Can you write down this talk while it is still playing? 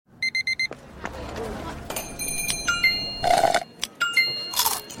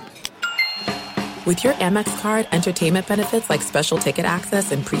With your Amex card, entertainment benefits like special ticket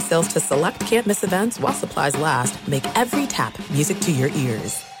access and pre-sales to select can't-miss events while supplies last make every tap music to your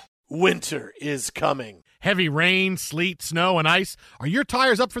ears. Winter is coming. Heavy rain, sleet, snow, and ice. Are your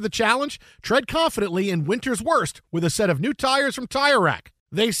tires up for the challenge? Tread confidently in winter's worst with a set of new tires from Tire Rack.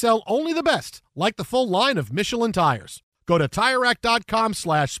 They sell only the best, like the full line of Michelin tires. Go to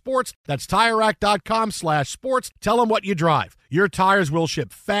TireRack.com/sports. That's TireRack.com/sports. Tell them what you drive. Your tires will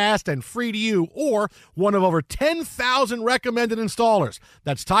ship fast and free to you or one of over 10,000 recommended installers.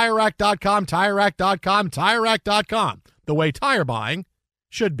 That's TireRack.com, TireRack.com, TireRack.com. The way tire buying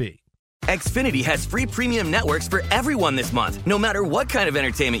should be. Xfinity has free premium networks for everyone this month, no matter what kind of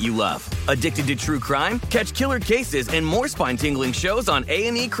entertainment you love. Addicted to true crime? Catch killer cases and more spine-tingling shows on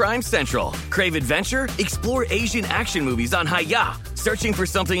A&E Crime Central. Crave adventure? Explore Asian action movies on Hi-Ya. Searching for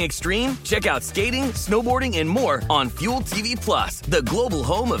something extreme? Check out skating, snowboarding, and more on Fuel TV Plus, the global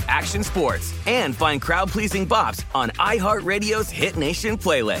home of action sports. And find crowd-pleasing bops on iHeartRadio's Hit Nation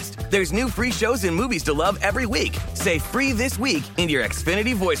playlist. There's new free shows and movies to love every week. Say free this week in your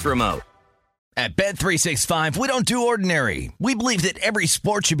Xfinity voice remote. At Bet365, we don't do ordinary. We believe that every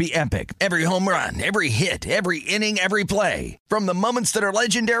sport should be epic. Every home run, every hit, every inning, every play. From the moments that are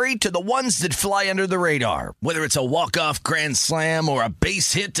legendary to the ones that fly under the radar. Whether it's a walk-off grand slam or a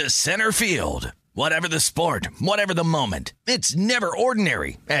base hit to center field. Whatever the sport, whatever the moment. It's never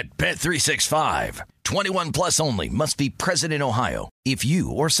ordinary at Bet365. 21 plus only. Must be present in Ohio. If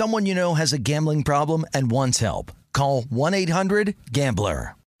you or someone you know has a gambling problem and wants help, call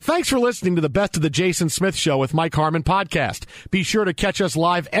 1-800-GAMBLER. Thanks for listening to the Best of the Jason Smith Show with Mike Harmon podcast. Be sure to catch us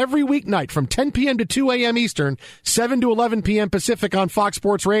live every weeknight from 10 p.m. to 2 a.m. Eastern, 7 to 11 p.m. Pacific on Fox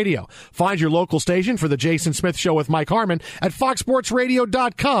Sports Radio. Find your local station for the Jason Smith Show with Mike Harmon at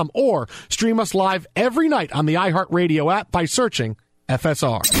foxsportsradio.com or stream us live every night on the iHeartRadio app by searching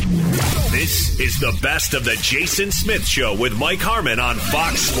FSR. This is the Best of the Jason Smith Show with Mike Harmon on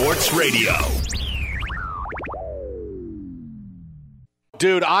Fox Sports Radio.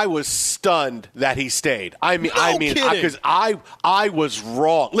 Dude, I was stunned that he stayed. I mean, because I was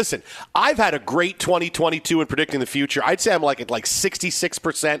wrong. Listen, I've had a great 2022 in predicting the future. I'd say I'm like at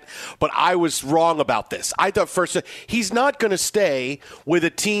 66%, but I was wrong about this. I thought first he's not going to stay with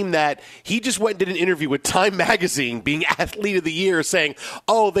a team that he just went and did an interview with Time Magazine, being Athlete of the Year, saying,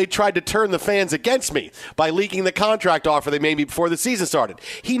 "Oh, they tried to turn the fans against me by leaking the contract offer they made me before the season started."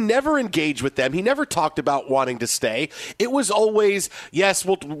 He never engaged with them. He never talked about wanting to stay. It was always, yes,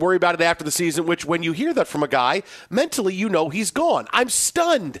 we'll worry about it after the season, which when you hear that from a guy, mentally you know he's gone. I'm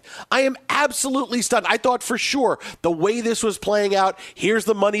stunned. I am absolutely stunned. I thought for sure the way this was playing out, here's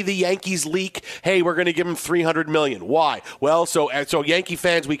the money the Yankees leak. Hey, we're going to give him $300 million. Why? Well, so Yankee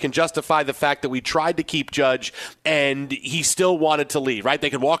fans, we can justify the fact that we tried to keep Judge and he still wanted to leave, right? They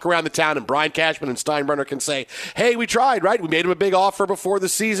can walk around the town and Brian Cashman and Steinbrenner can say, hey, we tried, right? We made him a big offer before the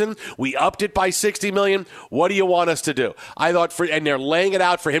season. We upped it by $60 million. What do you want us to do? I thought and they're laying it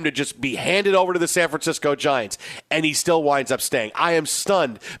out for him to just be handed over to the San Francisco Giants, and he still winds up staying. I am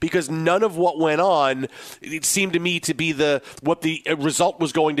stunned because none of what went on, it seemed to me to be what the result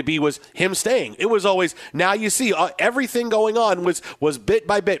was going to be was him staying. It was always, now you see, everything going on was bit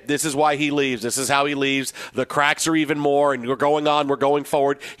by bit. This is why he leaves. This is how he leaves. The cracks are even more, and we're going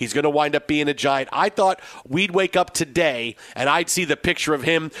forward. He's going to wind up being a Giant. I thought we'd wake up today, and I'd see the picture of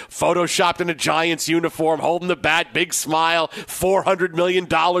him photoshopped in a Giants uniform, holding the bat, big smile, $400 million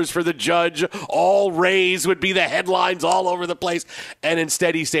for the Judge, all Rays would be the headlines all over the place, and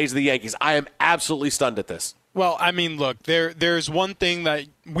instead he stays with the Yankees. I am absolutely stunned at this. Well, I mean, look, there's one thing that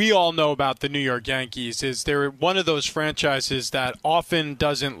we all know about the New York Yankees is they're one of those franchises that often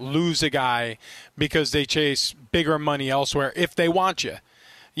doesn't lose a guy because they chase bigger money elsewhere if they want you.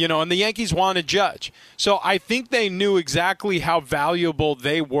 You know, and the Yankees wanted Judge. So I think they knew exactly how valuable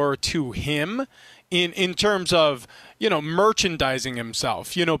they were to him in terms of, you know, merchandising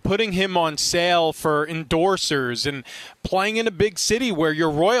himself, you know, putting him on sale for endorsers and playing in a big city where you're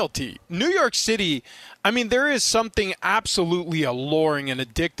royalty. New York City, I mean, there is something absolutely alluring and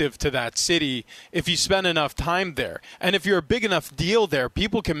addictive to that city if you spend enough time there. And if you're a big enough deal there,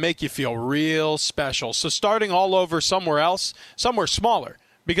 people can make you feel real special. So starting all over somewhere else, somewhere smaller,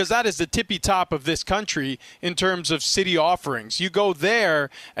 because that is the tippy top of this country in terms of city offerings. You go there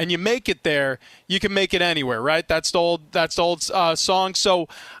and you make it there, you can make it anywhere, right? That's the old song. So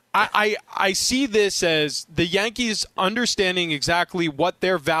I see this as the Yankees understanding exactly what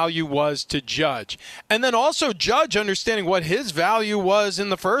their value was to Judge. And then also Judge understanding what his value was in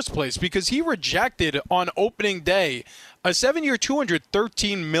the first place, because he rejected on opening day A 7-year,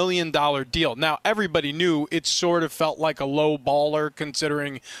 $213 million deal. Now, everybody knew it sort of felt like a low baller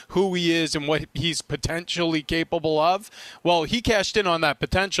considering who he is and what he's potentially capable of. Well, he cashed in on that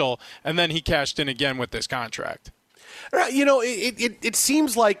potential, and then he cashed in again with this contract. It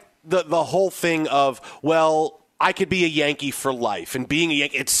seems like the whole thing of, well, I could be a Yankee for life, and being a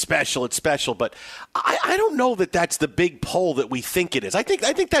Yankee, it's special, but I don't know that that's the big pull that we think it is. I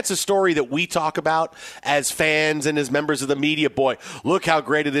think that's a story that we talk about as fans and as members of the media. Boy, look how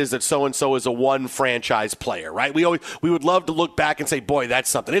great it is that so-and-so is a one franchise player, right? We would love to look back and say, boy, that's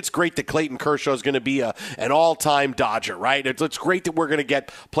something. It's great that Clayton Kershaw is going to be an all-time Dodger, right? It's great that we're going to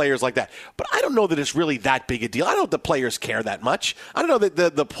get players like that. But I don't know that it's really that big a deal. I don't know if the players care that much. I don't know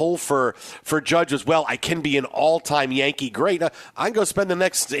that the pull for Judge was, well, I can be an all-time Yankee great. I can go spend the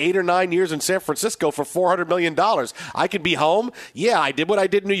next 8 or 9 years in San Francisco for $400 million. I could be home. Yeah, I did what I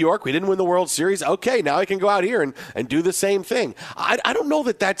did in New York. We didn't win the World Series. Okay, now I can go out here and do the same thing. I don't know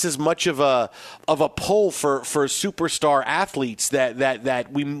that that's as much of a pull for superstar athletes that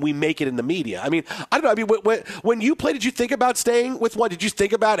we make it in the media. I mean, I don't know. I mean, when you played, did you think about staying with one? Did you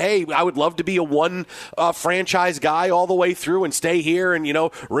think about, hey, I would love to be a one franchise guy all the way through and stay here and,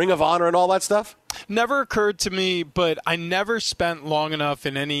 Ring of Honor and all that stuff? Never occurred to me, but I never spent long enough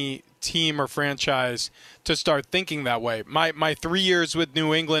in any team or franchise to start thinking that way. My 3 years with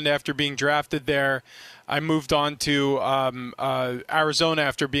New England after being drafted there, I moved on to Arizona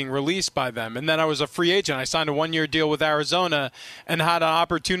after being released by them. And then I was a free agent. I signed a 1-year deal with Arizona and had an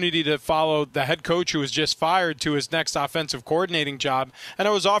opportunity to follow the head coach who was just fired to his next offensive coordinating job. And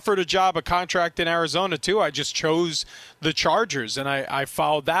I was offered a contract in Arizona too. I just chose the Chargers and I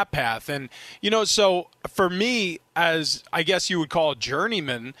followed that path. And, so for me, as I guess you would call a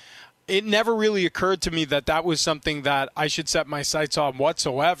journeyman, it never really occurred to me that was something that I should set my sights on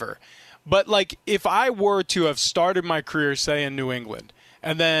whatsoever. But, if I were to have started my career, say, in New England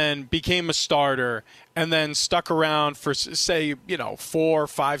and then became a starter and then stuck around for, say, 4,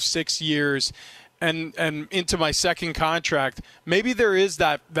 5, 6 years and into my second contract, maybe there is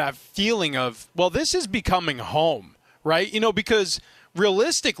that feeling of, well, this is becoming home, right? Because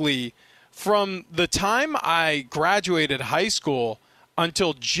realistically, from the time I graduated high school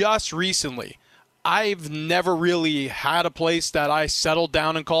until just recently, I've never really had a place that I settled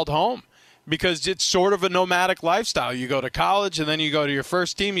down and called home. Because it's sort of a nomadic lifestyle. You go to college, and then you go to your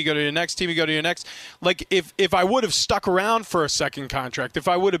first team, you go to your next team, you go to your next. If I would have stuck around for a second contract, if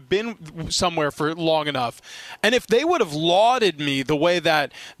I would have been somewhere for long enough, and if they would have lauded me the way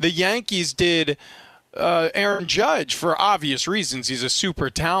that the Yankees did Aaron Judge, for obvious reasons, he's a super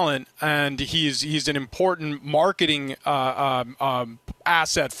talent, and he's an important marketing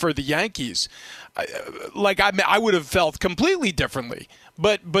asset for the Yankees. I would have felt completely differently.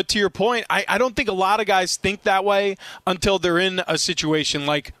 But to your point, I don't think a lot of guys think that way until they're in a situation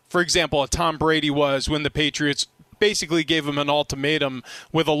like, for example, a Tom Brady was when the Patriots basically gave him an ultimatum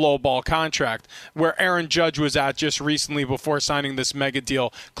with a low-ball contract, where Aaron Judge was at just recently before signing this mega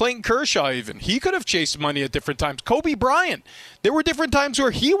deal. Clayton Kershaw even, he could have chased money at different times. Kobe Bryant, there were different times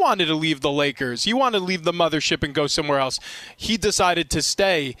where he wanted to leave the Lakers. He wanted to leave the mothership and go somewhere else. He decided to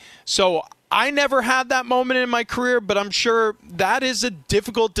stay. So I never had that moment in my career, but I'm sure that is a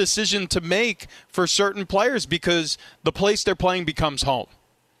difficult decision to make for certain players because the place they're playing becomes home.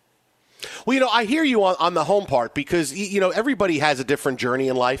 Well, I hear you on the home part because, everybody has a different journey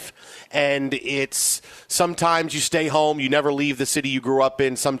in life. And it's sometimes you stay home, you never leave the city you grew up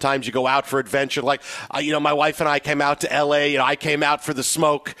in. Sometimes you go out for adventure. Like, my wife and I came out to L.A. I came out for the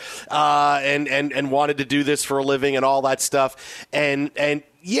smoke and wanted to do this for a living and all that stuff. And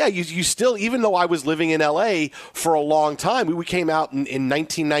yeah, you still, even though I was living in L.A. for a long time, we came out in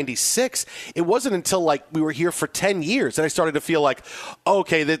 1996. It wasn't until we were here for 10 years that I started to feel like,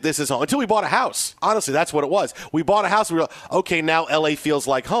 okay, this is home. Until we bought a house. Honestly, that's what it was. We bought a house. And we were like, okay, now L.A. feels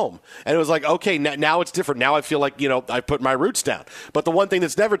like home. And it was like, okay, now it's different. Now I feel like, I put my roots down. But the one thing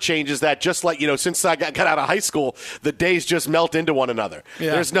that's never changed is that just since I got out of high school, the days just melt into one another.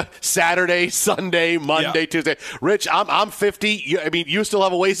 Yeah. There's no Saturday, Sunday, Monday, Tuesday. Rich, I'm 50. You still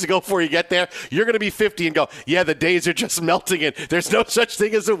have a ways to go before you get there. You're going to be 50 and go, yeah, the days are just melting in. There's no such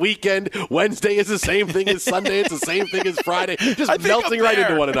thing as a weekend. Wednesday is the same thing as Sunday. It's the same thing as Friday. Just melting right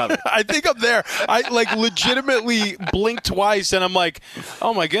into one another. I think I'm there. I legitimately blinked twice and I'm like,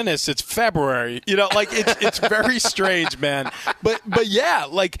 oh my goodness, it's February. It's very strange, man. But yeah,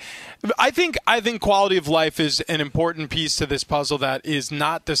 I think quality of life is an important piece to this puzzle that is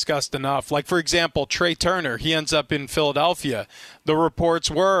not discussed enough. For example, Trey Turner, he ends up in Philadelphia. The reports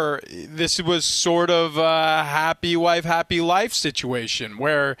reports were this was sort of a happy wife, happy life situation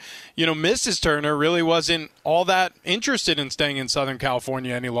where, Mrs. Turner really wasn't all that interested in staying in Southern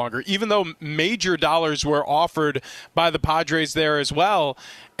California any longer, even though major dollars were offered by the Padres there as well.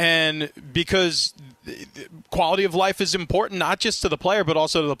 And because quality of life is important, not just to the player, but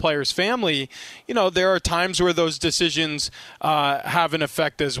also to the player's family, there are times where those decisions have an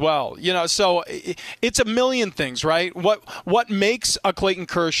effect as well. So it's a million things, right? What makes a Clayton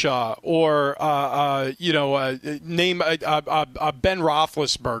Kershaw or, name a Ben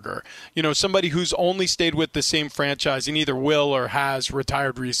Roethlisberger, somebody who's only stayed with the same franchise and either will or has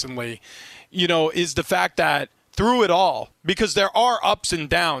retired recently, is the fact that through it all, because there are ups and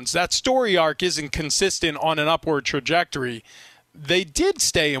downs, that story arc isn't consistent on an upward trajectory. They did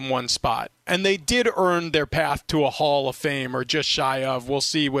stay in one spot, and they did earn their path to a Hall of Fame, or just shy of. We'll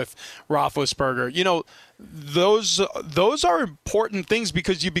see with Roethlisberger. Those are important things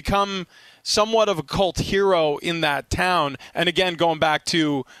because you become somewhat of a cult hero in that town. And again, going back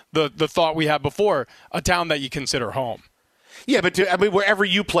to the thought we had before, a town that you consider home. Yeah, but wherever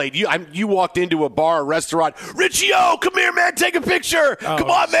you played, you walked into a bar or restaurant. Richie-O, come here, man, take a picture. Come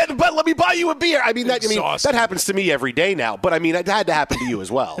on, man, but let me buy you a beer. That happens to me every day now. But it had to happen to you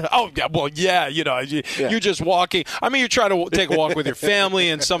as well. You're just walking. You're trying to take a walk with your family,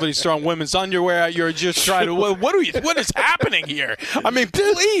 and somebody's throwing women's underwear at you. You're just trying to. What is happening here?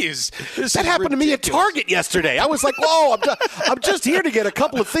 Please. That happened to me at Target yesterday. I was like, whoa, I'm just here to get a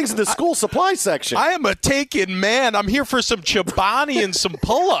couple of things in the school supply section. I am a taken man. I'm here for some Chobani and some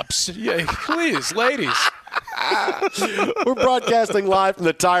pull-ups. Yeah, please, ladies. We're broadcasting live from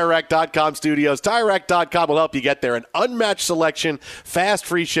the TireRack.com studios. TireRack.com will help you get there. An unmatched selection, fast,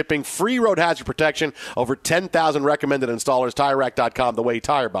 free shipping, free road hazard protection, over 10,000 recommended installers. TireRack.com, the way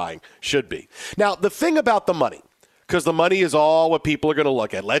tire buying should be. Now, the thing about the money, because the money is all what people are going to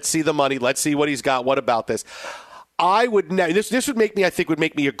look at. Let's see the money. Let's see what he's got. What about this? This would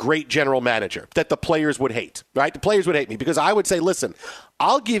make me a great general manager that the players would hate, right? The players would hate me because I would say, listen,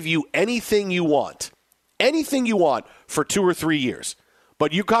 I'll give you anything you want for 2 or 3 years.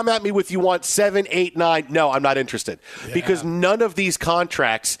 But you come at me with you want 7, 8, 9. No, I'm not interested because none of these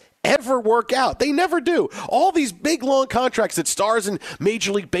contracts ever work out. They never do. All these big, long contracts that stars in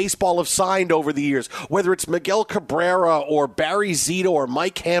Major League Baseball have signed over the years, whether it's Miguel Cabrera or Barry Zito or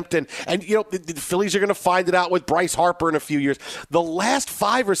Mike Hampton, and, the Phillies are going to find it out with Bryce Harper in a few years. The last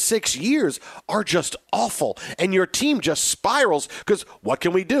 5 or 6 years are just awful, and your team just spirals because what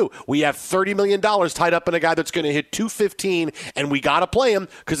can we do? We have $30 million tied up in a guy that's going to hit .215, and we got to play him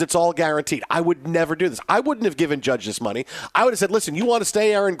because it's all guaranteed. I would never do this. I wouldn't have given Judge this money. I would have said, listen, you want to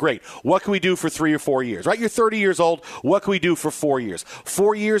stay, Aaron? Great. What can we do for 3 or 4 years? Right? You're 30 years old. What can we do for 4 years?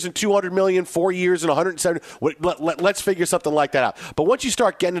 4 years and $200 million, 4 years and 170. Let's figure something like that out. But once you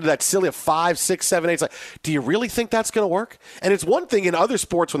start getting into that silly 5, 6, 7, 8, it's like, do you really think that's going to work? And it's one thing in other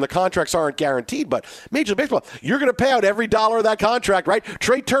sports when the contracts aren't guaranteed, but Major League Baseball, you're going to pay out every dollar of that contract, right?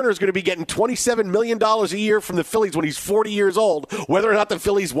 Trey Turner is going to be getting $27 million a year from the Phillies when he's 40 years old, whether or not the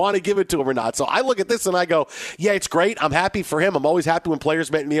Phillies want to give it to him or not. So I look at this and I go, yeah, it's great. I'm happy for him. I'm always happy when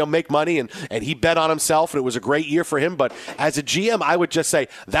players make money, and he bet on himself, and it was a great year for him. But as a GM, I would just say,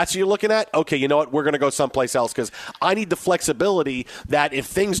 that's what you're looking at? Okay, you know what? We're going to go someplace else because I need the flexibility that if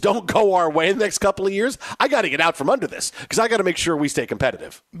things don't go our way in the next couple of years, I got to get out from under this because I got to make sure we stay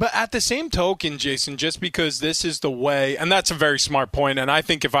competitive. But at the same token, Jason, just because this is the way, and that's a very smart point, and I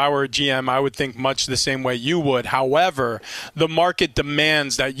think if I were a GM, I would think much the same way you would. However, the market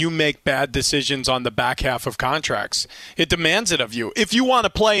demands that you make bad decisions on the back half of contracts. It demands it of you. If you want to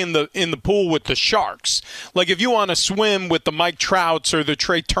play in the pool with the Sharks, like if you want to swim with the Mike Trouts or the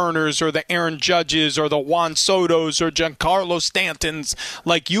Trey Turners or the Aaron Judges or the Juan Sotos or Giancarlo Stantons,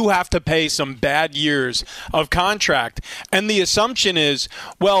 like you have to pay some bad years of contract. And the assumption is,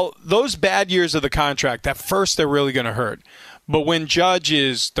 well, those bad years of the contract, at first they're really going to hurt. But when Judge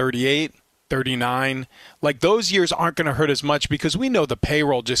is 38, 39, like those years aren't going to hurt as much because we know the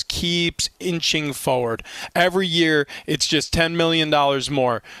payroll just keeps inching forward. Every year it's just $10 million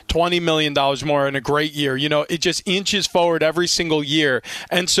more, $20 million more in a great year. It just inches forward every single year.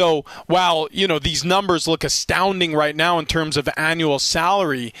 And so while, these numbers look astounding right now in terms of annual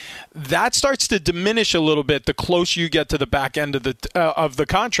salary, that starts to diminish a little bit the closer you get to the back end of the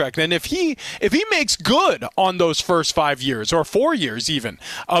contract. And if he makes good on those first 5 years or 4 years even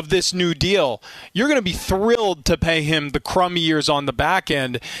of this new deal, deal, you're going to be thrilled to pay him the crummy years on the back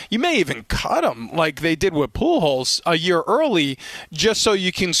end. You may even cut him like they did with Pujols a year early, just so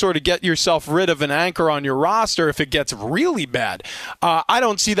you can sort of get yourself rid of an anchor on your roster if it gets really bad. I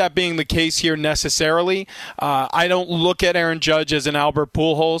don't see that being the case here necessarily. I don't look at Aaron Judge as an Albert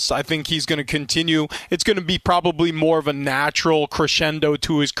Pujols. I think he's going to continue. It's going to be probably more of a natural crescendo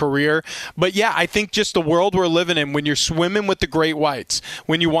to his career. But yeah, I think just the world we're living in, when you're swimming with the great whites,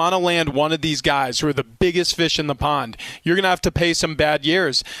 when you want to land one of these guys who are the biggest fish in the pond, you're going to have to pay some bad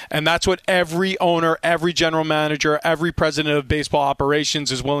years. And that's what every owner, every general manager, every president of baseball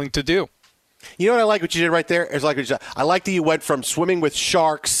operations is willing to do. You know what I like what you did right there? I like that you went from swimming with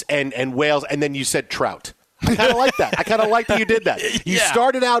sharks and whales, and then you said trout. I kind of like that. I kind of like that you did that. You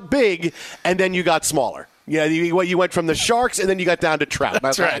started out big, and then you got smaller. Yeah, you went from the sharks, and then you got down to trout.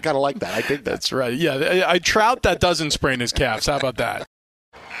 That's right. I kind of like that. I think that's right. Yeah, a trout that doesn't sprain his calves. How about that?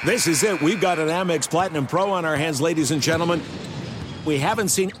 This is it. We've got an Amex Platinum Pro on our hands, ladies and gentlemen. We haven't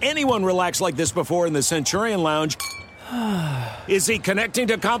seen anyone relax like this before in the Centurion Lounge. Is he connecting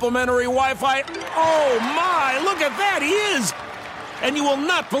to complimentary Wi-Fi? Oh, my! Look at that! He is! And you will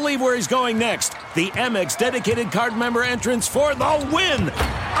not believe where he's going next. The Amex dedicated card member entrance for the win!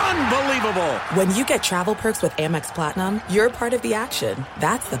 Unbelievable! When you get travel perks with Amex Platinum, you're part of the action.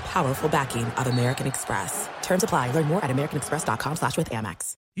 That's the powerful backing of American Express. Terms apply. Learn more at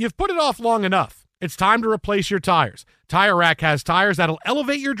americanexpress.com/withAmex. You've put it off long enough. It's time to replace your tires. Tire Rack has tires that'll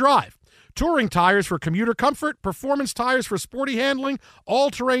elevate your drive. Touring tires for commuter comfort, performance tires for sporty handling,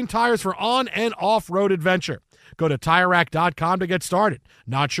 all-terrain tires for on- and off-road adventure. Go to TireRack.com to get started.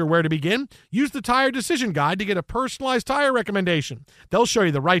 Not sure where to begin? Use the Tire Decision Guide to get a personalized tire recommendation. They'll show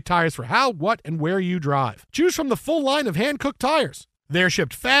you the right tires for how, what, and where you drive. Choose from the full line of hand-cooked tires. They're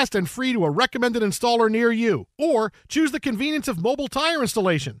shipped fast and free to a recommended installer near you. Or choose the convenience of mobile tire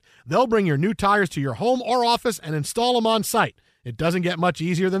installation. They'll bring your new tires to your home or office and install them on site. It doesn't get much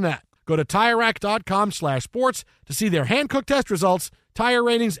easier than that. Go to TireRack.com/sports to see their hand-cooked test results, tire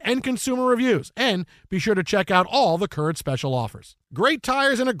ratings, and consumer reviews. And be sure to check out all the current special offers. Great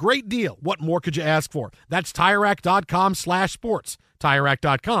tires and a great deal. What more could you ask for? That's TireRack.com/sports.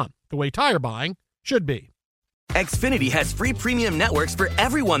 TireRack.com, the way tire buying should be. Xfinity has free premium networks for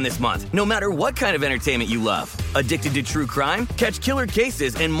everyone this month, no matter what kind of entertainment you love. Addicted to true crime? Catch killer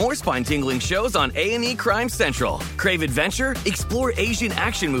cases and more spine-tingling shows on A&E Crime Central. Crave adventure? Explore Asian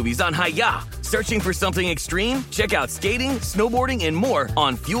action movies on Hi-Ya. Searching for something extreme? Check out skating, snowboarding, and more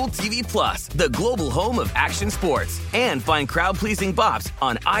on Fuel TV Plus, the global home of action sports. And find crowd-pleasing bops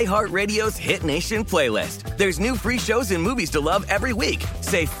on iHeartRadio's Hit Nation playlist. There's new free shows and movies to love every week.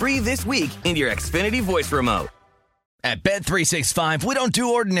 Say free this week in your Xfinity voice remote. At Bet365, we don't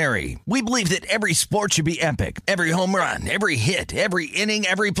do ordinary. We believe that every sport should be epic. Every home run, every hit, every inning,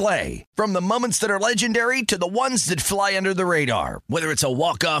 every play. From the moments that are legendary to the ones that fly under the radar. Whether it's a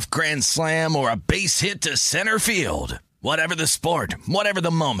walk-off grand slam or a base hit to center field. Whatever the sport, whatever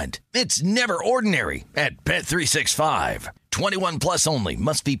the moment. It's never ordinary at Bet365. 21 plus only.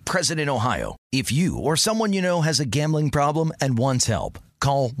 Must be present in Ohio. If you or someone you know has a gambling problem and wants help,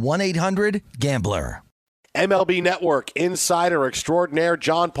 call 1-800-GAMBLER. MLB Network insider extraordinaire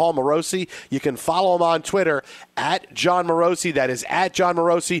John Paul Morosi. You can follow him on Twitter at John Morosi. That is at John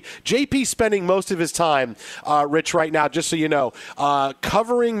Morosi. JP spending most of his time, Rich, right now, just so you know,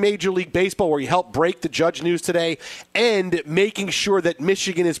 covering Major League Baseball, where he helped break the Judge news today, and making sure that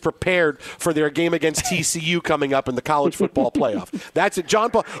Michigan is prepared for their game against TCU coming up in the college football playoff. That's it. John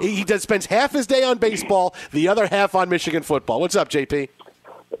Paul, he spends half his day on baseball, the other half on Michigan football. What's up, JP?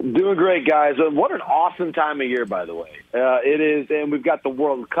 Doing great, guys. What an awesome time of year, by the way. It is, and we've got the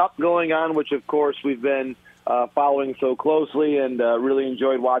World Cup going on, which, of course, we've been following so closely and really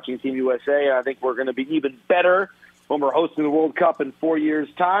enjoyed watching Team USA. And I think we're going to be even better when we're hosting the World Cup in 4 years'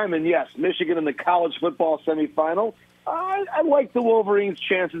 time. And, yes, Michigan in the college football semifinal. I like the Wolverines'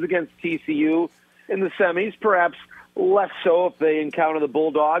 chances against TCU in the semis, perhaps less so if they encounter the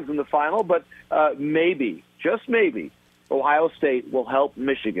Bulldogs in the final, but maybe, just maybe, Ohio State will help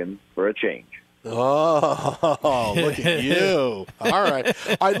Michigan for a change. Oh, look at you. All right.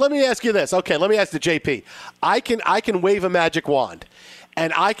 Let me ask you this. Okay, let me ask the JP. I can wave a magic wand,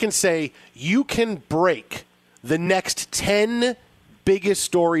 and I can say you can break the next 10 biggest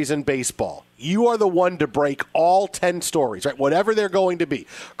stories in baseball. You are the one to break all 10 stories, right? Whatever they're going to be.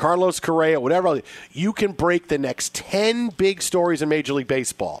 Carlos Correa, whatever. You can break the next 10 big stories in Major League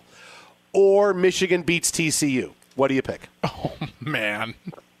Baseball. Or Michigan beats TCU. What do you pick? Oh, man.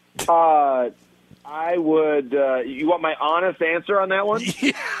 I I would. You want my honest answer on that one?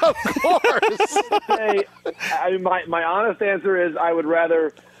 Yeah, of course. My honest answer is I would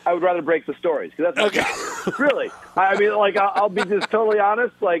rather break the stories because that's my job. Really. I mean, like I'll be just totally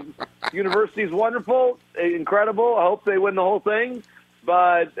honest. Like, university's wonderful, incredible. I hope they win the whole thing,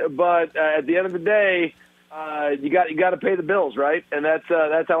 but at the end of the day, you got to pay the bills, right? And that's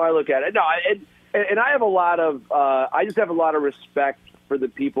how I look at it. No, and I have a lot of I just have a lot of respect for the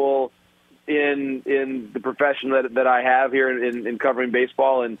people in the profession that I have here in covering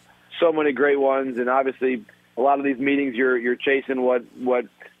baseball, and so many great ones. And obviously, a lot of these meetings you're chasing what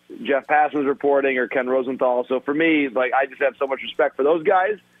Jeff Passman's reporting or Ken Rosenthal. So for me, like, I just have so much respect for those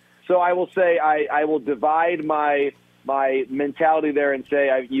guys. So I will say I will divide my mentality there and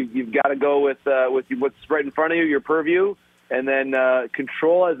say you've got to go with what's right in front of you, your purview, and then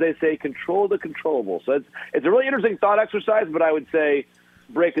control, as they say, control the controllable. So it's a really interesting thought exercise, but I would say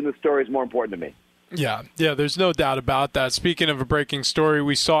breaking the story is more important to me. Yeah, there's no doubt about that. Speaking of a breaking story,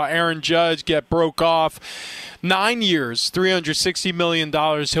 we saw Aaron Judge get broke off. 9 years, $360 million.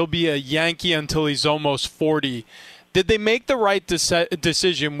 He'll be a Yankee until he's almost 40. Did they make the right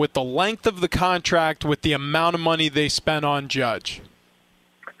decision with the length of the contract, with the amount of money they spent on Judge?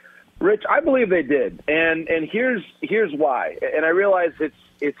 Rich, I believe they did, and here's why. And I realize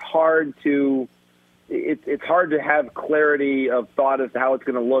it's hard to have clarity of thought as to how it's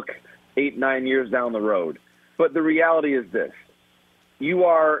going to look 8-9 years down the road. But the reality is this: you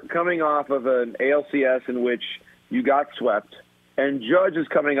are coming off of an ALCS in which you got swept, and Judge is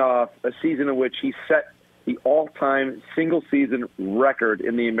coming off a season in which he set the all-time single-season record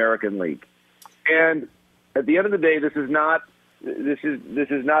in the American League. And at the end of the day, this is not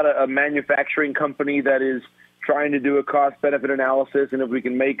a manufacturing company that is trying to do a cost-benefit analysis, and if we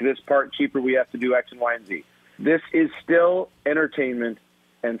can make this part cheaper, we have to do X and Y and Z. This is still entertainment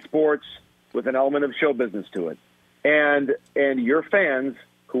and sports with an element of show business to it. And your fans,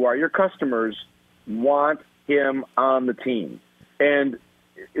 who are your customers, want him on the team. And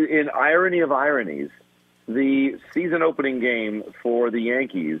in irony of ironies, the season opening game for the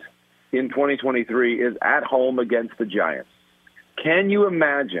Yankees in 2023 is at home against the Giants. Can you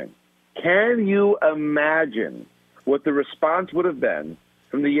imagine what the response would have been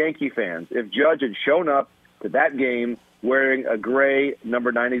from the Yankee fans if Judge had shown up to that game wearing a gray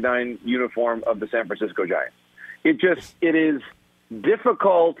number 99 uniform of the San Francisco Giants? It is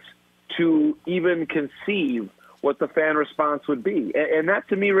difficult to even conceive what the fan response would be. And that,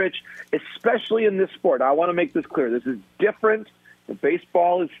 to me, Rich, especially in this sport, I want to make this clear. This is different. The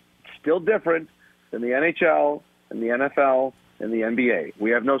baseball is still different than the NHL and the NFL and the NBA. We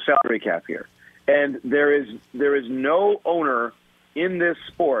have no salary cap here. And there is no owner in this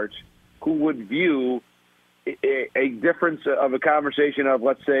sport who would view a difference of a conversation of,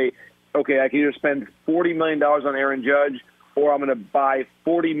 let's say, okay, I can either spend $40 million on Aaron Judge or I'm going to buy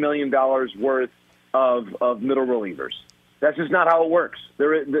 $40 million worth of middle relievers. That's just not how it works.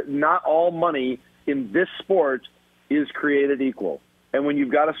 Not all money in this sport is created equal. And when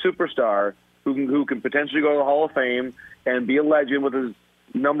you've got a superstar who can potentially go to the Hall of Fame and be a legend with his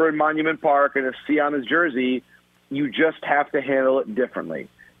number in Monument Park and a C on his jersey, you just have to handle it differently.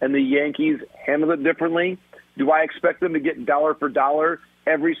 And the Yankees handle it differently. Do I expect them to get dollar for dollar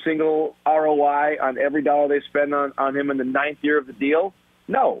every single ROI on every dollar they spend on him in the 9th year of the deal?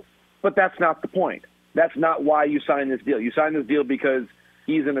 No, but that's not the point. That's not why you sign this deal. You sign this deal because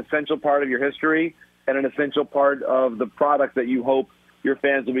he's an essential part of your history and an essential part of the product that you hope your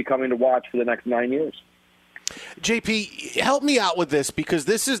fans will be coming to watch for the next 9 years. JP, help me out with this, because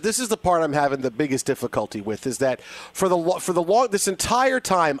this is the part I'm having the biggest difficulty with, is that for this entire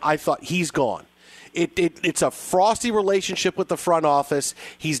time I thought he's gone. It's a frosty relationship with the front office.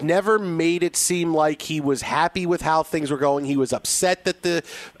 He's never made it seem like he was happy with how things were going. He was upset that the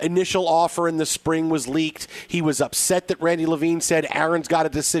initial offer in the spring was leaked. He was upset that Randy Levine said Aaron's got a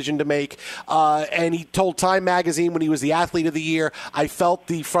decision to make. And he told Time Magazine when he was the Athlete of the Year, I felt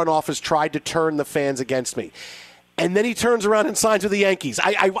the front office tried to turn the fans against me. And then he turns around and signs with the Yankees.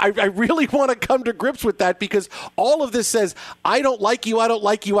 I really want to come to grips with that, because all of this says, I don't like you,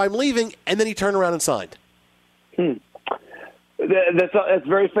 I'm leaving, and then he turned around and signed. That's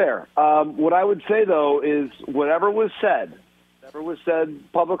very fair. What I would say, though, is whatever was said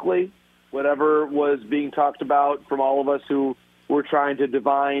publicly, whatever was being talked about from all of us who were trying to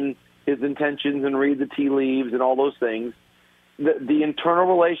divine his intentions and read the tea leaves and all those things, the internal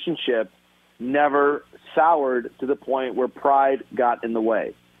relationship never soured to the point where pride got in the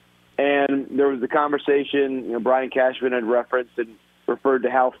way. And there was the conversation, Brian Cashman had referenced and referred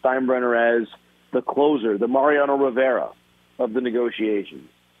to Hal Steinbrenner as the closer, the Mariano Rivera of the negotiations.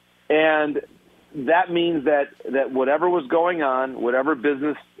 And that means that whatever was going on, whatever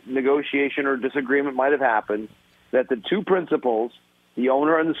business negotiation or disagreement might have happened, that the two principals, the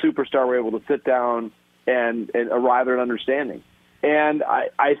owner and the superstar, were able to sit down and arrive at an understanding. And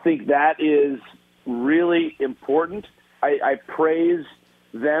I think that is really important. I praise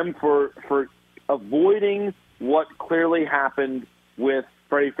them for avoiding what clearly happened with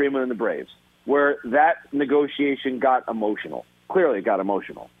Freddie Freeman and the Braves, where that negotiation got emotional. Clearly it got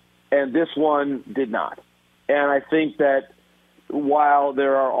emotional. And this one did not. And I think that while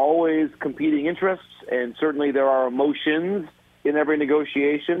there are always competing interests, and certainly there are emotions in every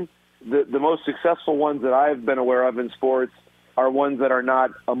negotiation, the most successful ones that I've been aware of in sports are ones that are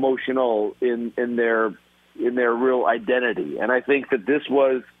not emotional in their real identity. And I think that this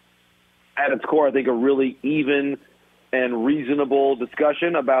was, at its core, I think a really even and reasonable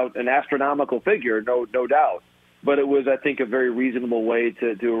discussion about an astronomical figure, no doubt. But it was, I think, a very reasonable way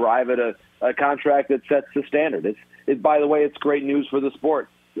to arrive at a contract that sets the standard. By the way, it's great news for the sport.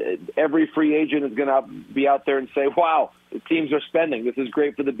 Every free agent is going to be out there and say, wow, the teams are spending. This is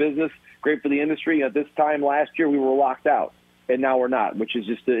great for the business, great for the industry. At this time last year, we were locked out, and now we're not, which is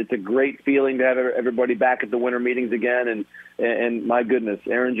just it's a great feeling to have everybody back at the winter meetings again. And my goodness,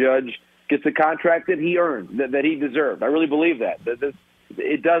 Aaron Judge gets a contract that he earned, that he deserved. I really believe that.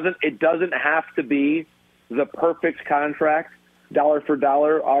 It doesn't have to be the perfect contract, dollar for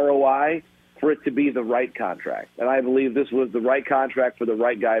dollar ROI, for it to be the right contract. And I believe this was the right contract for the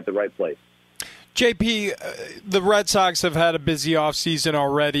right guy at the right place. JP, the Red Sox have had a busy offseason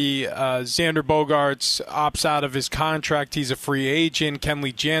already. Xander Bogaerts opts out of his contract. He's a free agent.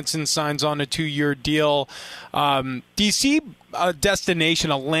 Kenley Jansen signs on a 2-year deal. Do you see a destination,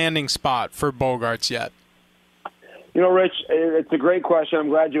 a landing spot for Bogaerts yet? You know, Rich, it's a great question. I'm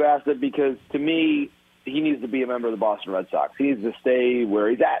glad you asked it because, to me, he needs to be a member of the Boston Red Sox. He needs to stay where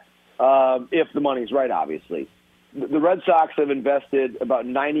he's at, if the money's right, obviously. The Red Sox have invested about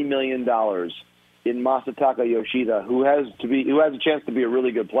 $90 million in Masataka Yoshida, who has a chance to be a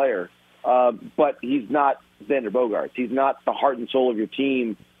really good player, but he's not Xander Bogaerts. He's not the heart and soul of your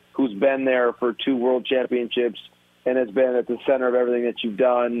team, who's been there for 2 world championships and has been at the center of everything that you've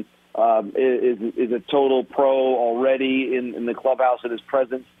done, is a total pro already in the clubhouse and his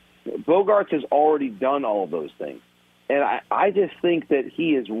presence. Bogaerts has already done all of those things. And I just think that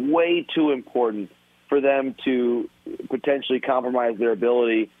he is way too important for them to potentially compromise their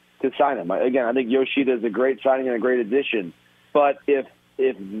ability to sign him. Again, I think Yoshida is a great signing and a great addition. But if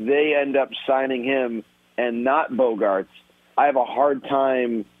they end up signing him and not Bogaerts, I have a hard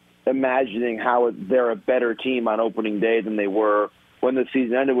time imagining how they're a better team on opening day than they were when the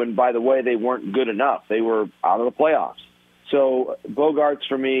season ended, when, by the way, they weren't good enough. They were out of the playoffs. So Bogaerts,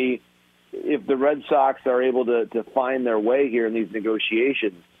 for me, if the Red Sox are able to find their way here in these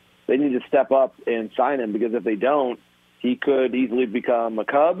negotiations, they need to step up and sign him, because if they don't, he could easily become a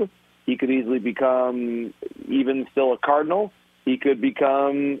Cub. He could easily become even still a Cardinal. He could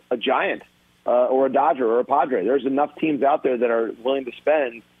become a Giant or a Dodger or a Padre. There's enough teams out there that are willing to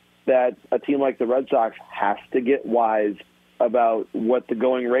spend that a team like the Red Sox has to get wise about what the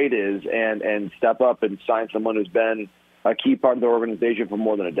going rate is and step up and sign someone who's been a key part of the organization for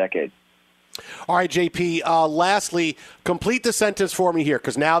more than a decade. All right, JP, lastly, complete the sentence for me here,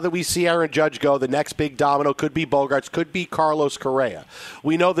 because now that we see Aaron Judge go, the next big domino could be Bogaerts, could be Carlos Correa.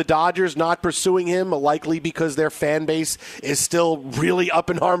 We know the Dodgers not pursuing him, likely because their fan base is still really up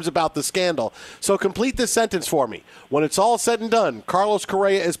in arms about the scandal. So complete this sentence for me. When it's all said and done, Carlos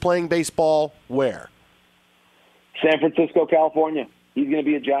Correa is playing baseball where? San Francisco, California. He's going to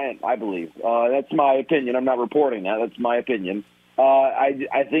be a Giant, I believe. That's my opinion. I'm not reporting that. That's my opinion.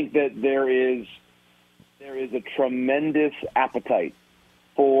 I think that there is a tremendous appetite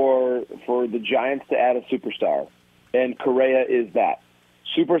for the Giants to add a superstar, and Correa is that.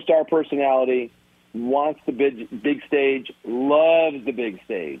 Superstar personality, wants the big stage, loves the big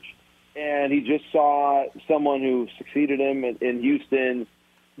stage. And he just saw someone who succeeded him in Houston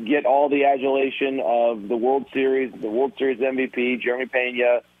get all the adulation of the World Series MVP, Jeremy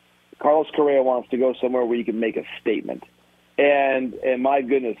Pena. Carlos Correa wants to go somewhere where you can make a statement. And my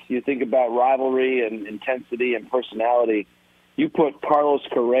goodness, you think about rivalry and intensity and personality. You put Carlos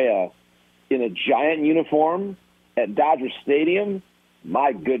Correa in a Giant uniform at Dodger Stadium,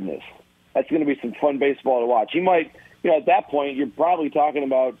 my goodness, that's going to be some fun baseball to watch. He might, at that point, you're probably talking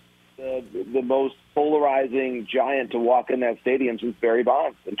about the most polarizing Giant to walk in that stadium since Barry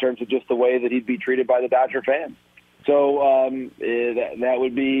Bonds, in terms of just the way that he'd be treated by the Dodger fans. So that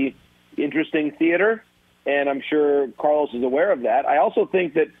would be interesting theater, and I'm sure Carlos is aware of that. I also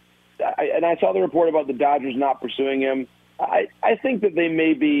think that, and I saw the report about the Dodgers not pursuing him, I think that they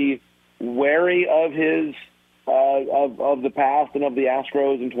may be wary of his of the past and of the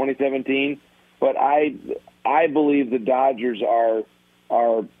Astros in 2017. But I believe the Dodgers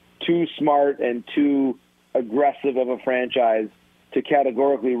are too smart and too aggressive of a franchise to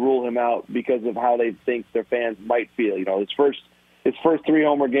categorically rule him out because of how they think their fans might feel. You know, his first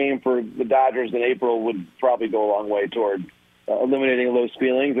 3-homer game for the Dodgers in April would probably go a long way toward eliminating those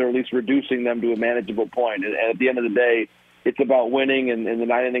feelings, or at least reducing them to a manageable point. And at the end of the day, it's about winning and the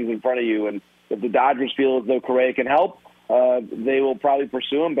 9 innings in front of you. And if the Dodgers feel as though Correa can help, they will probably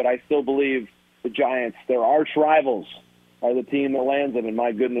pursue him. But I still believe the Giants, their arch rivals, are the team that lands them. And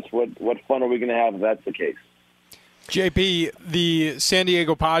my goodness, what fun are we going to have if that's the case? JP, the San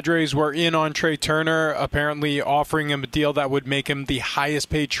Diego Padres were in on Trey Turner, apparently offering him a deal that would make him the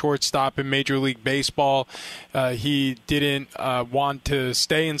highest-paid shortstop in Major League Baseball. He didn't want to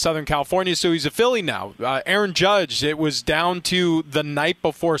stay in Southern California, so he's a Philly now. Aaron Judge, it was down to the night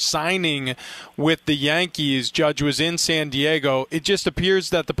before signing with the Yankees. Judge was in San Diego. It just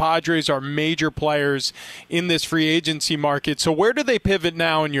appears that the Padres are major players in this free agency market. So where do they pivot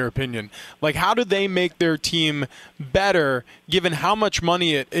now, in your opinion? Like, how do they make their team better, given how much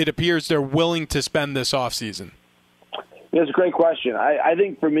money it appears they're willing to spend this offseason? That's a great question. I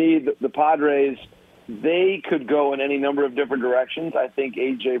think for me, the Padres, they could go in any number of different directions. I think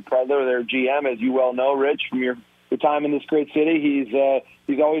A.J. Preller, their GM, as you well know, Rich, from your time in this great city,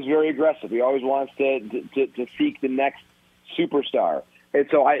 he's always very aggressive. He always wants to seek the next superstar. And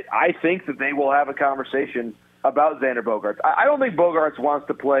so I think that they will have a conversation about Xander Bogaerts. I don't think Bogaerts wants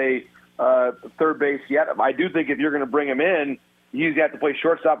to play third base yet. I do think if you're going to bring him in, you have to play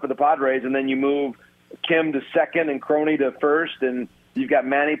shortstop for the Padres, and then you move Kim to second and Crony to first, and you've got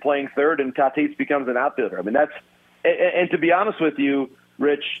Manny playing third, and Tatis becomes an outfielder. I mean, and to be honest with you,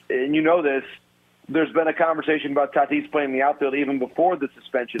 Rich, and you know this, there's been a conversation about Tatis playing the outfield even before the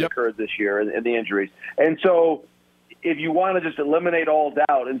suspension occurred this year and the injuries. And so if you want to just eliminate all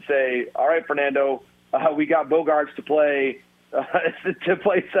doubt and say, all right, Fernando, we got Bogaerts to play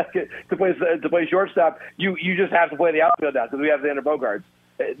second, to play shortstop, you just have to play the outfield now because we have Xander Bogaerts.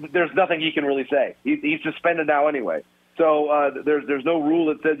 There's nothing he can really say. He's suspended now anyway. So there's no rule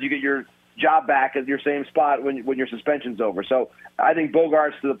that says you get your job back at your same spot when your suspension's over. So I think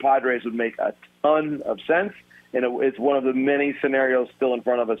Bogaerts to the Padres would make a ton of sense, and it's one of the many scenarios still in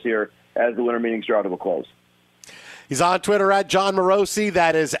front of us here as the winter meetings draw to a close. He's on Twitter at John Morosi.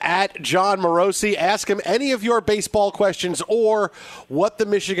 That is at John Morosi. Ask him any of your baseball questions or what the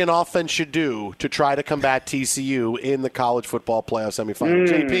Michigan offense should do to try to combat TCU in the college football playoff semifinal.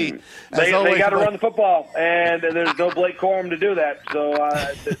 JP, they got to run the football, and there's no Blake Corum to do that. So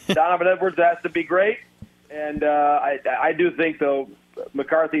Donovan Edwards has to be great. And I do think, though,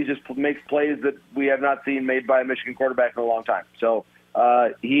 McCarthy just makes plays that we have not seen made by a Michigan quarterback in a long time. So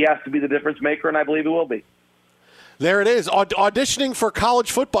he has to be the difference maker, and I believe he will be. There it is, auditioning for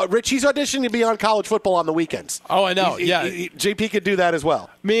college football. Rich, he's auditioning to be on college football on the weekends. Oh, I know. JP could do that as well.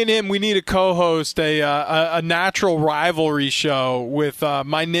 Me and him, we need to co-host a natural rivalry show with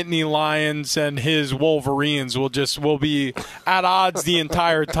my Nittany Lions and his Wolverines. We'll be at odds the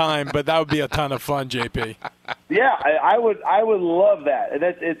entire time, but that would be a ton of fun, JP. Yeah, I would love that.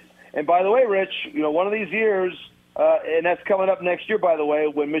 And by the way, Rich, one of these years, and that's coming up next year, by the way,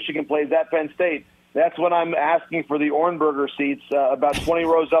 when Michigan plays at Penn State. That's when I'm asking for the Ornberger seats about 20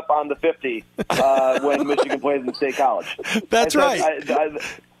 rows up on the 50 when Michigan plays in State College. That's right.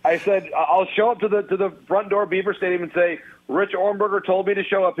 I said I'll show up to the front door of Beaver Stadium and say, Rich Ornberger told me to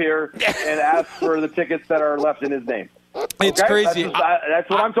show up here and ask for the tickets that are left in his name. It's crazy. That's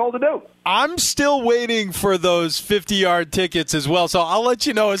what I'm told to do. I'm still waiting for those 50-yard tickets as well, so I'll let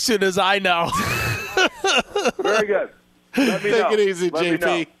you know as soon as I know. Very good. Let me know. Take it easy,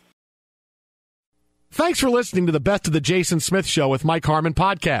 JP. Thanks for listening to the Best of the Jason Smith Show with Mike Harmon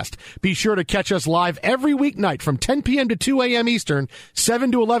podcast. Be sure to catch us live every weeknight from 10 p.m. to 2 a.m. Eastern,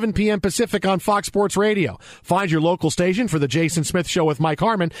 7 to 11 p.m. Pacific on Fox Sports Radio. Find your local station for the Jason Smith Show with Mike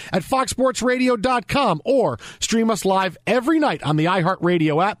Harmon at foxsportsradio.com or stream us live every night on the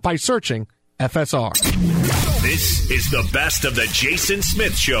iHeartRadio app by searching FSR. This is the Best of the Jason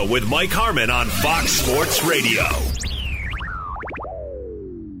Smith Show with Mike Harmon on Fox Sports Radio.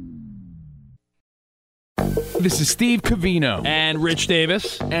 This is Steve Covino. And Rich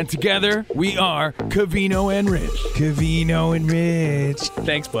Davis. And together, we are Covino and Rich. Covino and Rich.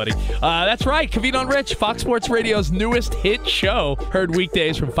 Thanks, buddy. That's right. Covino and Rich, Fox Sports Radio's newest hit show. Heard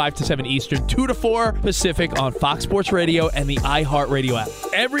weekdays from 5 to 7 Eastern, 2 to 4 Pacific on Fox Sports Radio and the iHeartRadio app.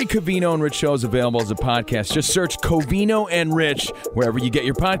 Every Covino and Rich show is available as a podcast. Just search Covino and Rich wherever you get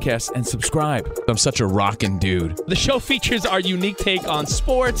your podcasts and subscribe. I'm such a rockin' dude. The show features our unique take on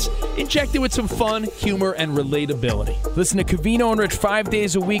sports, injected with some fun, humor, and relatability. Listen to Covino and Rich 5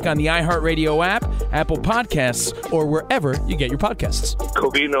 days a week on the iHeartRadio app, Apple Podcasts, or wherever you get your podcasts.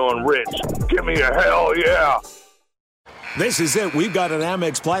 Covino and Rich, give me a hell yeah. This is it. We've got an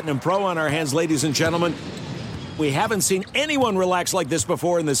Amex Platinum Pro on our hands, ladies and gentlemen. We haven't seen anyone relax like this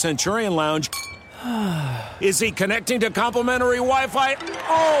before in the Centurion Lounge. Is he connecting to complimentary Wi-Fi?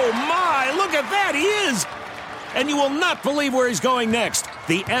 Oh, my! Look at that! He is! And you will not believe where he's going next.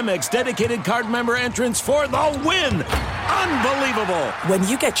 The Amex dedicated card member entrance for the win. Unbelievable. When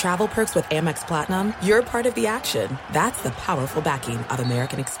you get travel perks with Amex Platinum, you're part of the action. That's the powerful backing of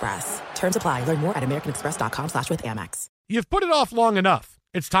American Express. Terms apply. Learn more at americanexpress.com/withAmex. You've put it off long enough.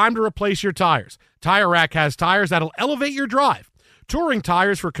 It's time to replace your tires. Tire Rack has tires that'll elevate your drive. Touring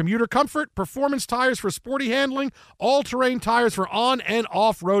tires for commuter comfort, performance tires for sporty handling, all-terrain tires for on- and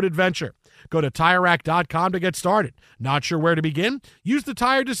off-road adventure. Go to TireRack.com to get started. Not sure where to begin? Use the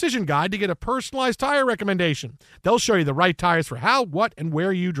Tire Decision Guide to get a personalized tire recommendation. They'll show you the right tires for how, what, and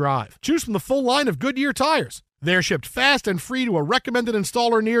where you drive. Choose from the full line of Goodyear tires. They're shipped fast and free to a recommended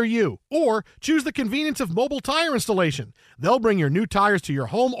installer near you. Or choose the convenience of mobile tire installation. They'll bring your new tires to your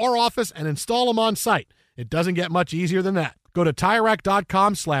home or office and install them on site. It doesn't get much easier than that. Go to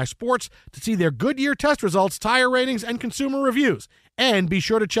TireRack.com/sports to see their Goodyear test results, tire ratings, and consumer reviews. And be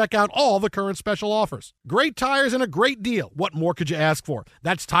sure to check out all the current special offers. Great tires and a great deal. What more could you ask for?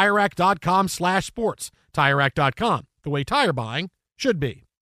 That's TireRack.com/sports. TireRack.com, the way tire buying should be.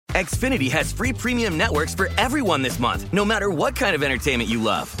 Xfinity has free premium networks for everyone this month, no matter what kind of entertainment you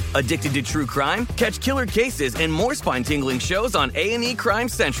love. Addicted to true crime? Catch killer cases and more spine-tingling shows on A&E Crime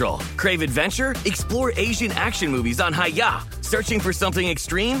Central. Crave adventure? Explore Asian action movies on Hi-YAH. Searching for something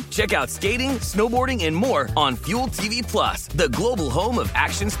extreme? Check out skating, snowboarding, and more on Fuel TV Plus, the global home of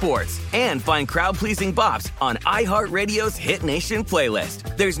action sports. And find crowd-pleasing bops on iHeartRadio's Hit Nation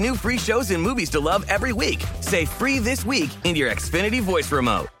playlist. There's new free shows and movies to love every week. Say free this week in your Xfinity voice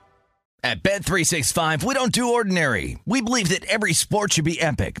remote. At Bet365, we don't do ordinary. We believe that every sport should be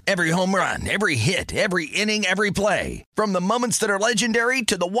epic. Every home run, every hit, every inning, every play. From the moments that are legendary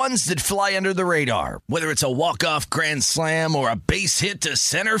to the ones that fly under the radar. Whether it's a walk-off grand slam or a base hit to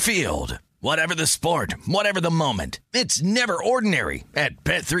center field. Whatever the sport, whatever the moment. It's never ordinary at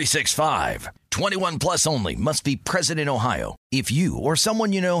Bet365. 21 plus only. Must be present in Ohio. If you or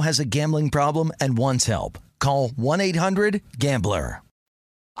someone you know has a gambling problem and wants help, call 1-800-GAMBLER.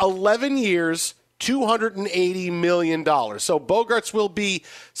 11 years, $280 million. So Bogaerts will be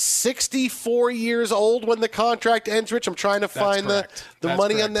 64 years old when the contract ends. Rich, I'm trying to find the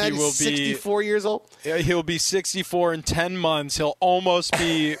money correct. On that. He's 64 years old? He'll be 64 in 10 months. He'll almost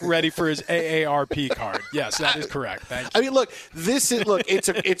be ready for his AARP card. Yes, that is correct. Thank you. I mean, look,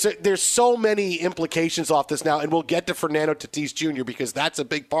 there's so many implications off this now, and we'll get to Fernando Tatis Jr. because that's a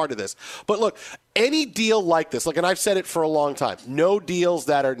big part of this. But look, any deal like this, look, and I've said it for a long time, no deals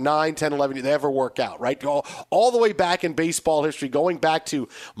that are 9, 10, 11, they ever work out, right? All the way back in baseball history, going back to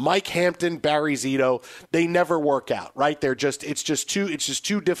Mike Hampton, Barry Zito, they never work out, right? It's just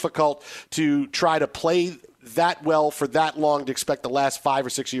too difficult to try to play that well for that long to expect the last 5 or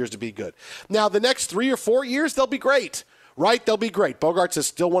 6 years to be good. Now, the next 3 or 4 years, they'll be great. Right, they'll be great. Bogaerts is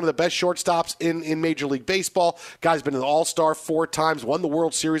still one of the best shortstops in Major League Baseball. Guy's been an All-Star 4 times, won the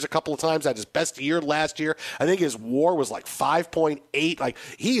World Series a couple of times, had his best year last year. I think his WAR was like 5.8. Like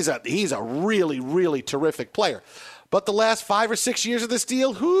he's a really, really terrific player. But the last 5 or 6 years of this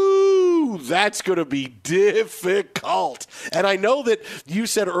deal, that's going to be difficult. And I know that you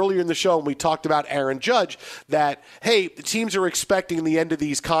said earlier in the show when we talked about Aaron Judge that, hey, the teams are expecting the end of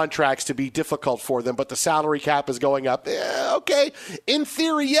these contracts to be difficult for them, but the salary cap is going up. Okay, in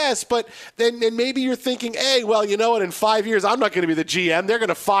theory, yes, but then maybe you're thinking, hey, well, you know what, in 5 years, I'm not going to be the GM. They're going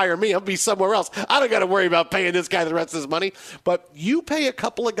to fire me. I'll be somewhere else. I don't got to worry about paying this guy the rest of his money. But you pay a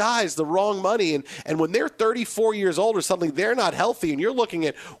couple of guys the wrong money, and when they're 34 years old or something, they're not healthy, and you're looking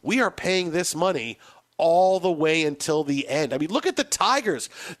at, we are paying this money all the way until the end. I mean, look at the Tigers.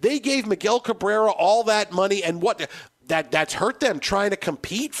 They gave Miguel Cabrera all that money, and what that's hurt them trying to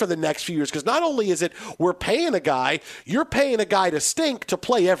compete for the next few years. Because not only is it we're paying a guy, you're paying a guy to stink to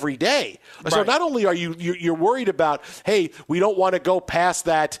play every day. Right. So not only are you're worried about, hey, we don't want to go past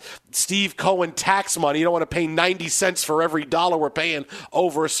that Steve Cohen tax money. You don't want to pay 90 cents for every dollar we're paying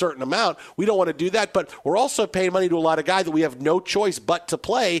over a certain amount. We don't want to do that, but we're also paying money to a lot of guys that we have no choice but to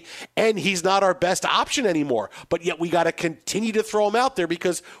play, and he's not our best option anymore. But yet we got to continue to throw him out there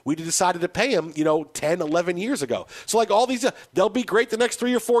because we decided to pay him, 10, 11 years ago. So like all these, they'll be great the next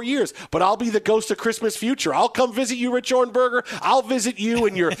 3 or 4 years, but I'll be the ghost of Christmas future. I'll come visit you, Rich Orenberger. I'll visit you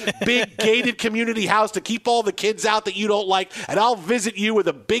in your big gated community house to keep all the kids out that you don't like, and I'll visit you with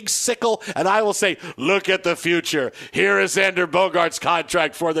a big sickle, and I will say, look at the future. Here is Xander Bogaerts'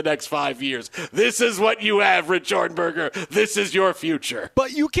 contract for the next 5 years. This is what you have, Rich Orenberger. This is your future.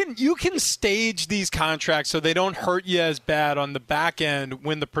 But you can stage these contracts so they don't hurt you as bad on the back end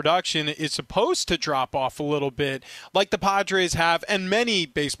when the production is supposed to drop off a little bit, like the Padres have and many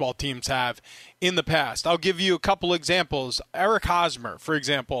baseball teams have in the past. I'll give you a couple examples. Eric Hosmer, for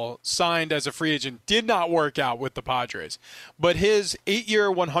example, signed as a free agent, did not work out with the Padres. But his 8-year,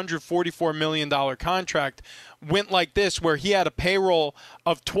 $144 million contract went like this, where he had a payroll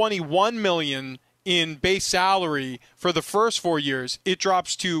of $21 million in base salary for the first 4 years. It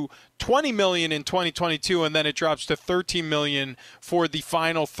drops to $20 million in 2022, and then it drops to $13 million for the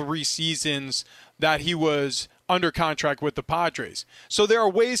final 3 seasons that he was under contract with the Padres. So there are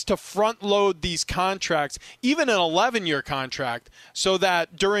ways to front load these contracts, even an 11-year contract, so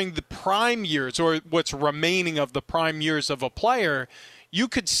that during the prime years, or what's remaining of the prime years of a player, you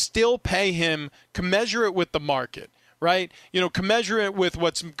could still pay him, commensurate with the market, right? Commensurate with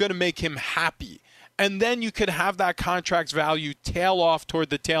what's going to make him happy. And then you could have that contract's value tail off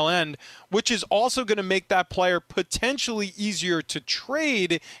toward the tail end, which is also going to make that player potentially easier to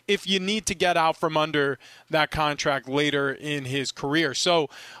trade if you need to get out from under that contract later in his career.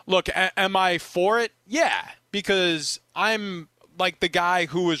 So, look, am I for it? Yeah, because I'm like the guy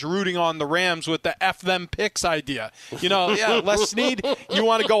who was rooting on the Rams with the F them picks idea. Les Snead, you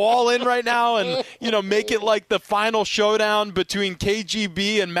want to go all in right now and, make it like the final showdown between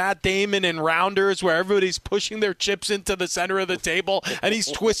KGB and Matt Damon in Rounders, where everybody's pushing their chips into the center of the table and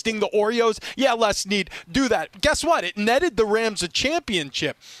he's twisting the Oreos. Yeah, Les Snead, do that. Guess what? It netted the Rams a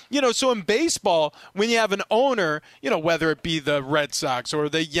championship. So in baseball, when you have an owner, whether it be the Red Sox or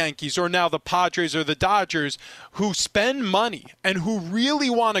the Yankees or now the Padres or the Dodgers, who spend money and who really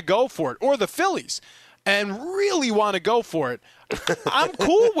want to go for it, or the Phillies, and really want to go for it, I'm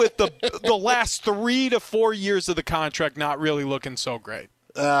cool with the last 3 to 4 years of the contract not really looking so great.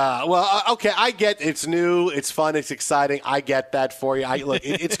 Okay, I get it's new, it's fun, it's exciting. I get that for you.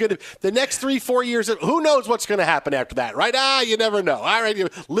 It's good. The next 3-4 years, who knows what's going to happen after that, right? You never know. All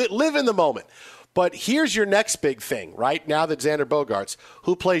right, live in the moment. But here's your next big thing, right? Now that Xander Bogaerts,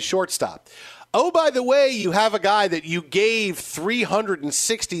 who plays shortstop. Oh, by the way, you have a guy that you gave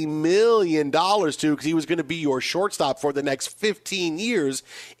 $360 million to because he was going to be your shortstop for the next 15 years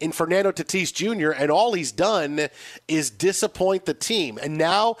in Fernando Tatis Jr., and all he's done is disappoint the team. And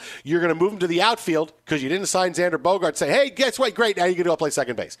now you're going to move him to the outfield because you didn't sign Xander Bogaerts. Say, hey, guess what? Great, now you're going to go play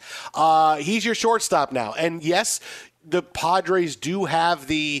second base. He's your shortstop now. And yes, the Padres do have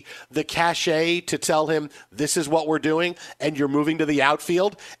the cachet to tell him this is what we're doing and you're moving to the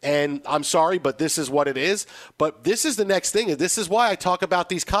outfield, and I'm sorry, but this is what it is. But this is the next thing. This is why I talk about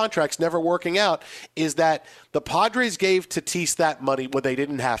these contracts never working out, is that the Padres gave Tatis that money when they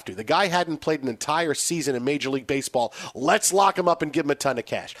didn't have to. The guy hadn't played an entire season in Major League Baseball. Let's lock him up and give him a ton of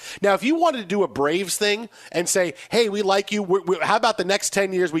cash. Now, if you wanted to do a Braves thing and say, hey, we like you, how about the next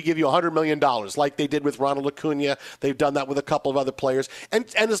 10 years we give you $100 million like they did with Ronald Acuna? They've done that with a couple of other players. And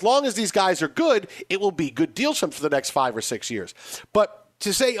as long as these guys are good, it will be good deals for them for the next 5 or 6 years. But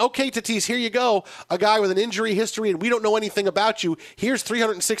to say, okay, Tatis, here you go, a guy with an injury history and we don't know anything about you, here's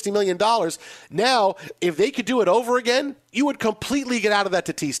 $360 million. Now, if they could do it over again, you would completely get out of that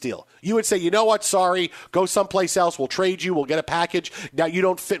Tatis deal. You would say, you know what, sorry, go someplace else, we'll trade you, we'll get a package. Now you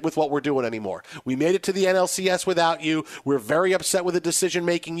don't fit with what we're doing anymore. We made it to the NLCS without you. We're very upset with the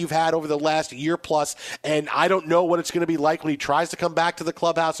decision-making you've had over the last year plus, and I don't know what it's going to be like when he tries to come back to the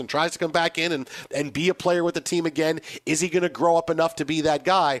clubhouse and tries to come back in and be a player with the team again. Is he going to grow up enough to be that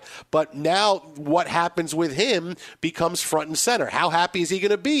guy? But now what happens with him becomes front and center. How happy is he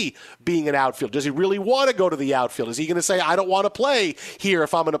going to be being an outfield? Does he really want to go to the outfield? Is he going to say, I don't want to play here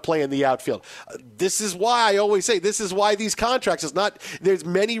if I'm going to play in the outfield. This is why I always say this is why these contracts is not. There's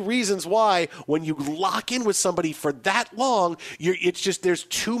many reasons why when you lock in with somebody for that long, it's just there's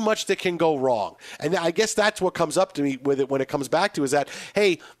too much that can go wrong. And I guess that's what comes up to me with it when it comes back to is that,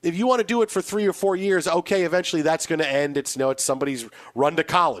 hey, if you want to do it for 3 or 4 years, okay, eventually that's going to end. It's somebody's run to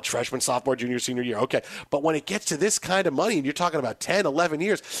college, freshman, sophomore, junior, senior year. Okay. But when it gets to this kind of money and you're talking about 10, 11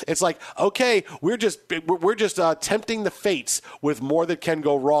 years, it's like, okay, we're just tempting the fates with more that can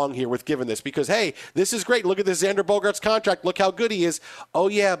go wrong here with giving this because, hey, this is great. Look at this Xander Bogaerts contract. Look how good he is. Oh,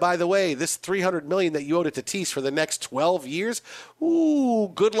 yeah, by the way, this $300 million that you owed to Tatis for the next 12 years,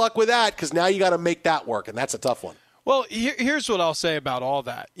 ooh, good luck with that because now you got to make that work, and that's a tough one. Well, here's what I'll say about all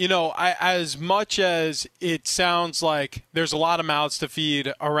that. As much as it sounds like there's a lot of mouths to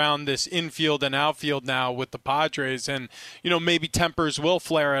feed around this infield and outfield now with the Padres, and, maybe tempers will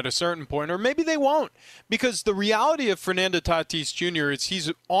flare at a certain point, or maybe they won't. Because the reality of Fernando Tatis Jr. is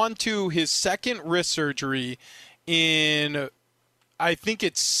he's on to his second wrist surgery in, I think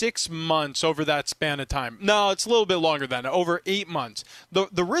it's 6 months over that span of time. No, it's a little bit longer than that, over 8 months.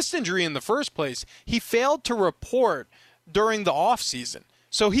 The wrist injury in the first place, he failed to report during the offseason.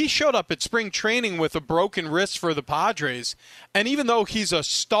 So he showed up at spring training with a broken wrist for the Padres. And even though he's a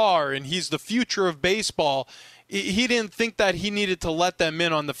star and he's the future of baseball, he didn't think that he needed to let them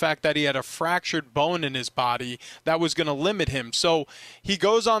in on the fact that he had a fractured bone in his body that was going to limit him. So he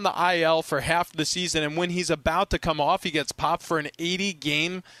goes on the IL for half the season, and when he's about to come off, he gets popped for an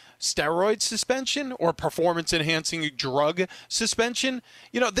 80-game steroid suspension or performance-enhancing drug suspension.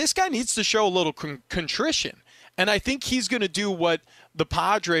 This guy needs to show a little contrition. And I think he's going to do what the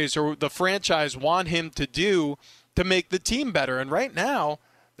Padres or the franchise want him to do to make the team better. And right now,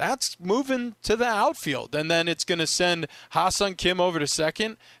 that's moving to the outfield. And then it's going to send Ha-Seong Kim over to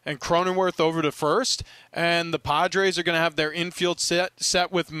second and Cronenworth over to first. And the Padres are going to have their infield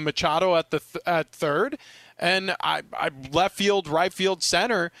set with Machado at third. And I left field, right field,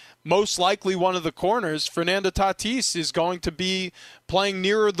 center, most likely one of the corners, Fernando Tatis is going to be playing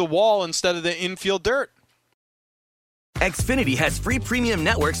nearer the wall instead of the infield dirt. Xfinity has free premium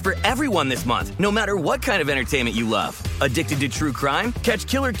networks for everyone this month, no matter what kind of entertainment you love. Addicted to true crime? Catch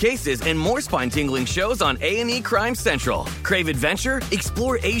killer cases and more spine-tingling shows on A&E Crime Central. Crave adventure?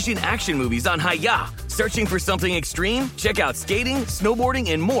 Explore Asian action movies on Hi-Ya. Searching for something extreme? Check out skating, snowboarding,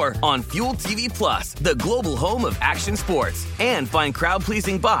 and more on Fuel TV Plus, the global home of action sports. And find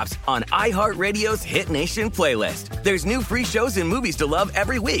crowd-pleasing bops on iHeartRadio's Hit Nation playlist. There's new free shows and movies to love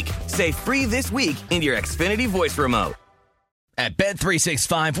every week. Say free this week in your Xfinity voice remote. At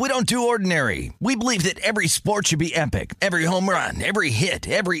Bet365, we don't do ordinary. We believe that every sport should be epic. Every home run, every hit,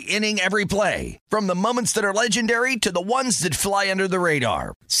 every inning, every play. From the moments that are legendary to the ones that fly under the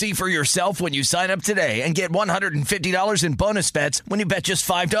radar. See for yourself when you sign up today and get $150 in bonus bets when you bet just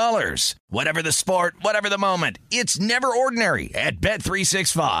 $5. Whatever the sport, whatever the moment, it's never ordinary at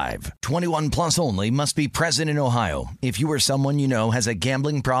Bet365. 21 plus only. Must be present in Ohio. If you or someone you know has a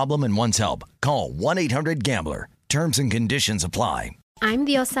gambling problem and wants help, call 1-800-GAMBLER. Terms and conditions apply. I'm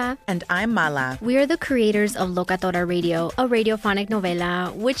Diosa. And I'm Mala. We are the creators of Locatora Radio, a radiophonic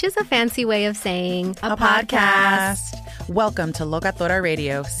novela, which is a fancy way of saying a podcast. Welcome to Locatora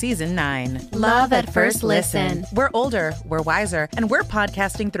Radio, Season 9. Love at first listen. We're older, we're wiser, and we're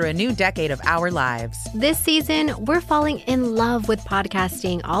podcasting through a new decade of our lives. This season, we're falling in love with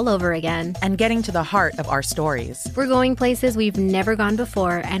podcasting all over again. And getting to the heart of our stories. We're going places we've never gone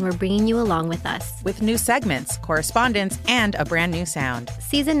before, and we're bringing you along with us. With new segments, correspondence, and a brand new sound.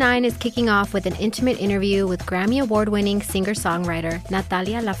 Season 9 is kicking off with an intimate interview with Grammy Award-winning singer-songwriter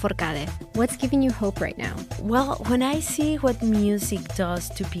Natalia Lafourcade. What's giving you hope right now? Well, when I see what music does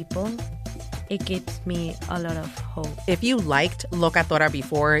to people, it gives me a lot of hope. If you liked Locatora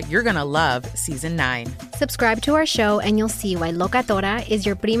before, you're going to love Season 9. Subscribe to our show and you'll see why Locatora is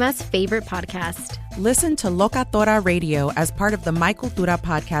your prima's favorite podcast. Listen to Locatora Radio as part of the My Cultura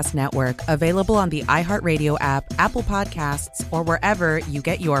Podcast Network, available on the iHeartRadio app, Apple Podcasts, or wherever you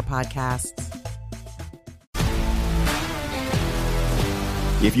get your podcasts.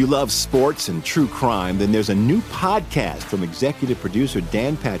 If you love sports and true crime, then there's a new podcast from executive producer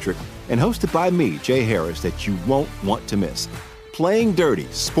Dan Patrick and hosted by me, Jay Harris, that you won't want to miss. Playing Dirty: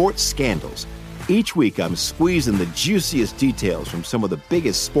 Sports Scandals. Each week, I'm squeezing the juiciest details from some of the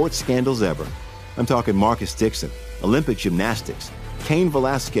biggest sports scandals ever. I'm talking Marcus Dixon, Olympic gymnastics, Cain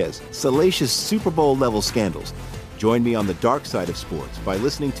Velasquez, salacious Super Bowl-level scandals. Join me on the dark side of sports by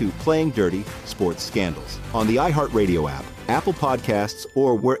listening to Playing Dirty: Sports Scandals on the iHeartRadio app, Apple Podcasts,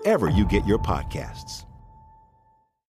 or wherever you get your podcasts.